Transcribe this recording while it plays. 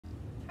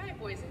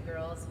boys and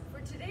girls, for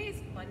today's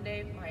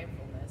Monday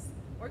Mindfulness,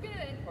 we're going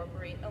to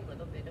incorporate a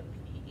little bit of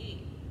PE.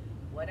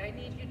 What I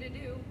need you to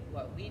do,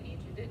 what we need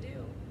you to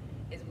do,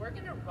 is we're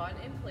going to run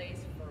in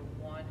place for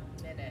 1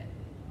 minute.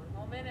 1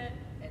 whole minute,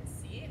 and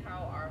see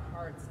how our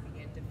hearts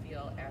begin to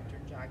feel after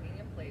jogging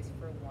in place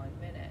for 1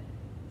 minute.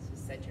 So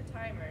set your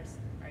timers.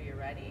 Are you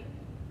ready?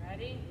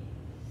 Ready?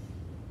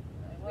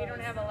 We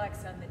don't have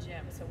Alexa in the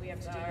gym, so we have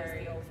to do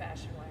this the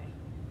old-fashioned way.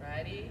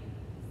 Ready,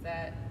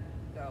 set,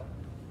 go.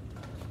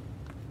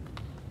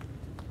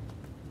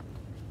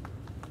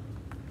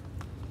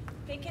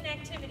 Pick an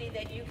activity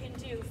that you can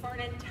do for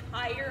an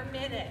entire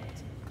minute.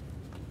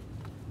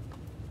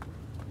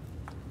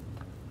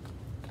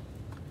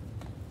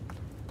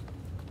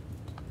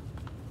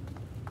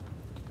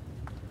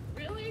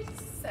 Really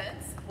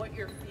sense what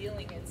you're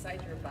feeling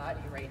inside your body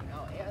right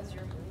now as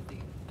you're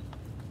moving.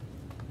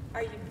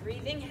 Are you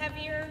breathing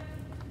heavier?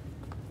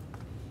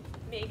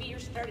 Maybe you're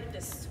starting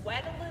to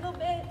sweat a little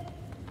bit.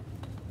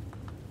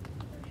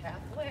 We're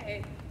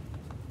halfway.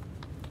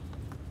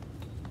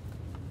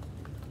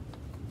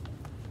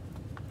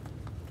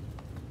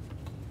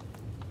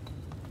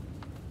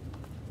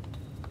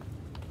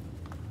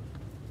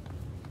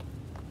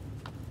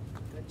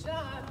 Good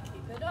job,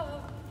 keep it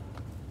up.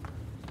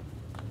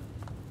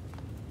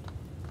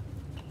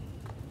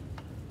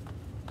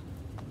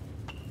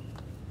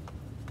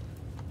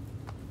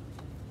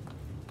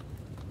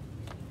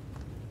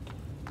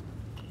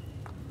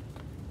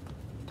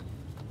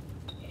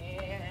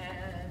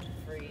 And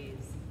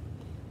freeze.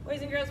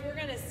 Boys and girls, we're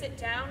gonna sit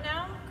down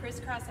now,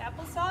 crisscross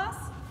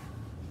applesauce.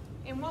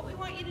 And what we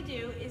want you to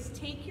do is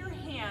take your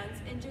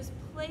hands and just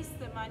place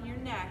them on your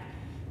neck.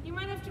 You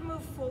might have to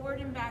move forward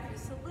and back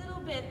just a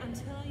little bit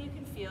until you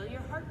can feel your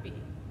heartbeat.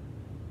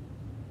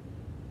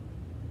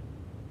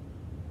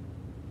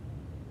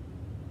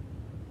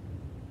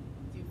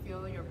 Do you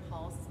feel your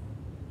pulse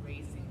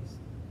racing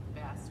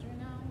faster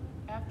now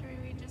after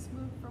we just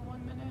moved for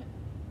 1 minute?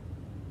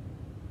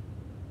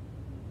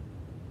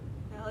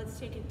 Now let's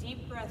take a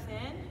deep breath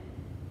in.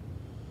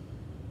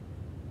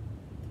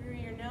 Through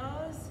your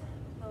nose,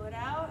 blow it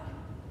out.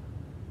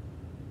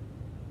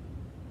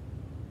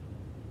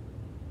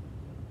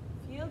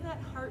 Feel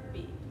that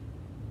heartbeat.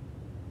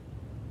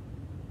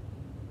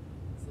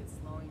 Is it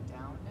slowing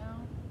down now?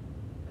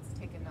 Let's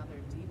take another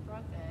deep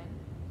breath in.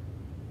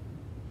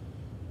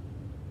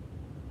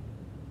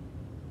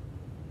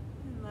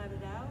 And let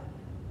it out.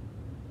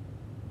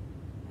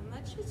 And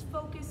let's just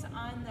focus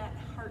on that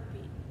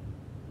heartbeat.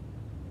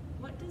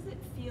 What does it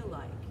feel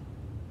like?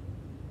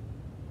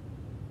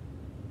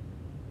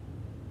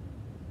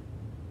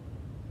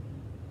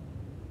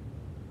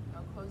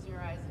 Now close your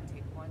eyes and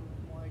take one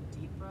more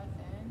deep breath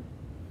in.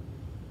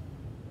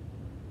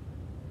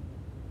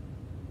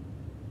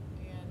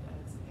 And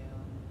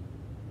exhale.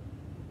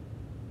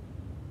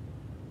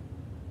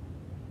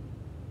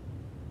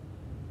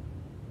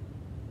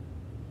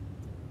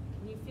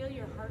 Can you feel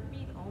your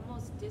heartbeat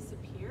almost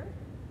disappear?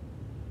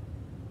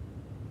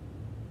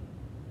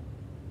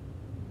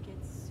 It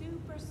gets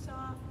super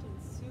soft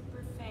and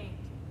super faint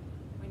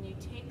when you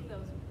take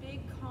those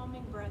big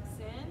calming breaths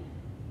in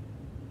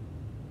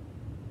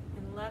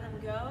and let them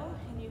go,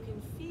 and you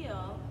can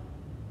feel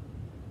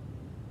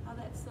how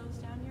that slows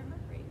down your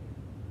heart rate.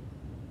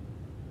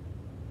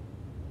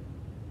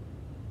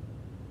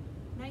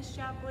 Nice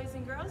job, boys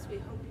and girls. We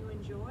hope you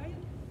enjoyed.